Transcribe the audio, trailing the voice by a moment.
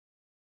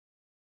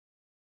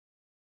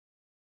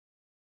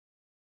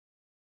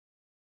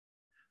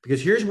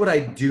Because here's what I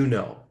do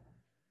know.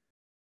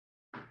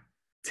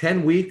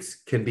 10 weeks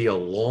can be a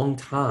long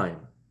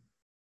time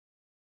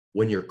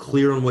when you're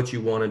clear on what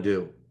you want to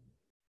do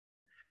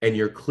and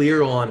you're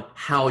clear on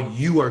how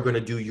you are going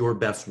to do your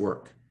best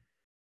work.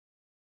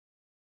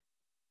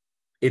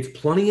 It's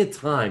plenty of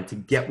time to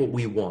get what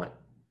we want,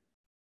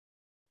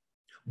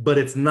 but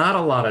it's not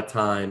a lot of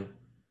time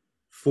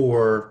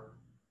for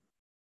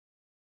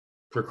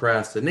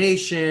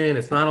procrastination.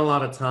 It's not a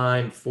lot of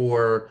time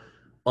for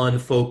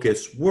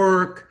unfocused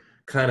work,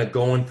 kind of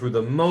going through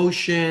the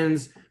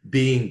motions,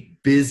 being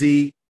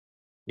busy.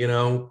 You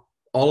know,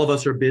 all of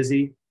us are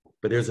busy,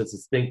 but there's a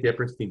distinct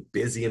difference between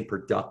busy and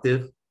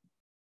productive.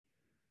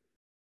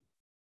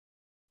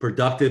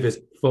 Productive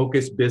is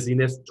focused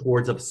busyness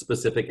towards a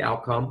specific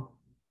outcome.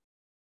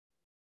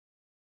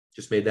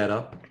 Just made that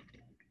up.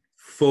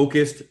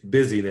 Focused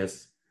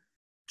busyness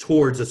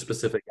towards a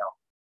specific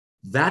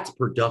outcome. That's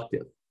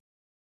productive.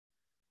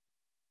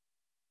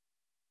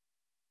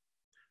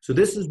 So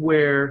this is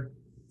where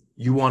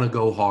you want to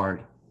go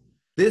hard.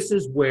 This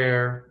is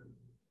where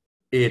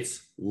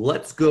it's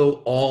let's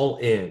go all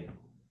in.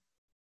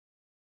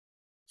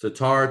 So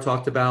Tara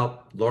talked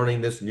about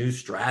learning this new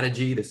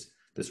strategy, this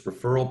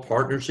referral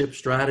partnership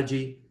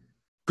strategy.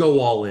 Go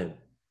all in.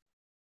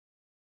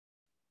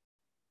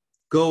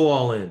 Go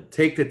all in.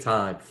 Take the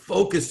time.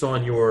 Focus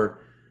on your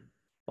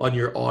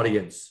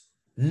audience.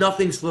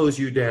 Nothing slows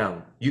you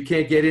down. You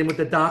can't get in with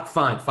the doc?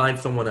 Fine. Find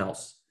someone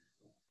else.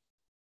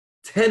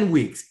 10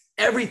 weeks.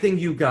 Everything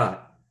you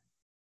got.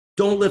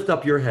 Don't lift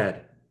up your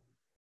head.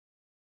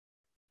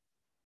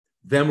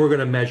 Then we're going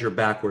to measure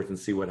backwards and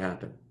see what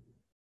happened.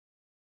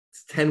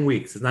 It's 10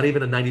 weeks. It's not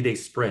even a 90-day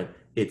sprint.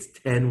 It's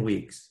 10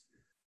 weeks.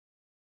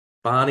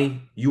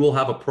 Bonnie, you will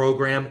have a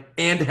program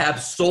and have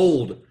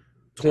sold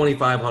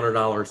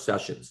 $2,500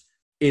 sessions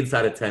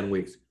inside of 10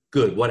 weeks.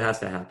 Good. What has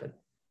to happen?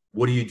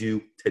 What do you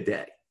do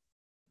today?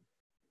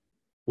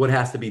 What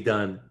has to be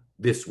done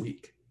this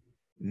week?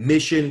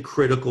 Mission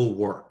critical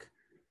work.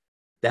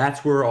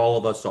 That's where all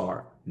of us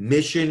are.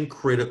 Mission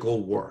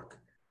critical work.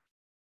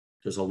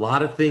 There's a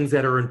lot of things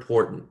that are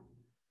important,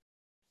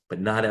 but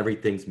not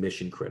everything's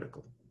mission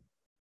critical.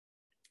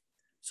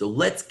 So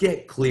let's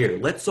get clear.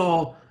 Let's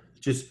all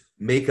just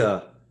make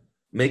a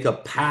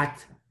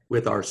pact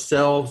with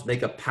ourselves,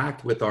 make a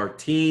pact with our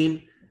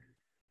team.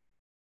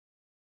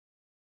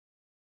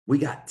 We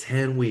got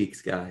 10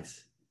 weeks,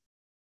 guys.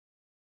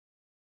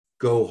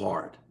 Go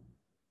hard.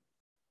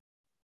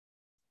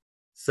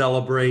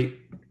 Celebrate,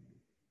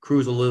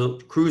 cruise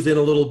in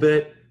a little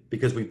bit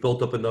because we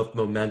built up enough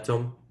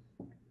momentum.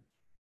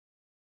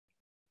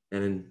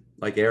 And then,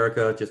 like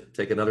Erica, just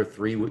take another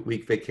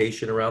 3-week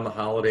vacation around the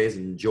holidays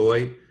and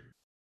enjoy.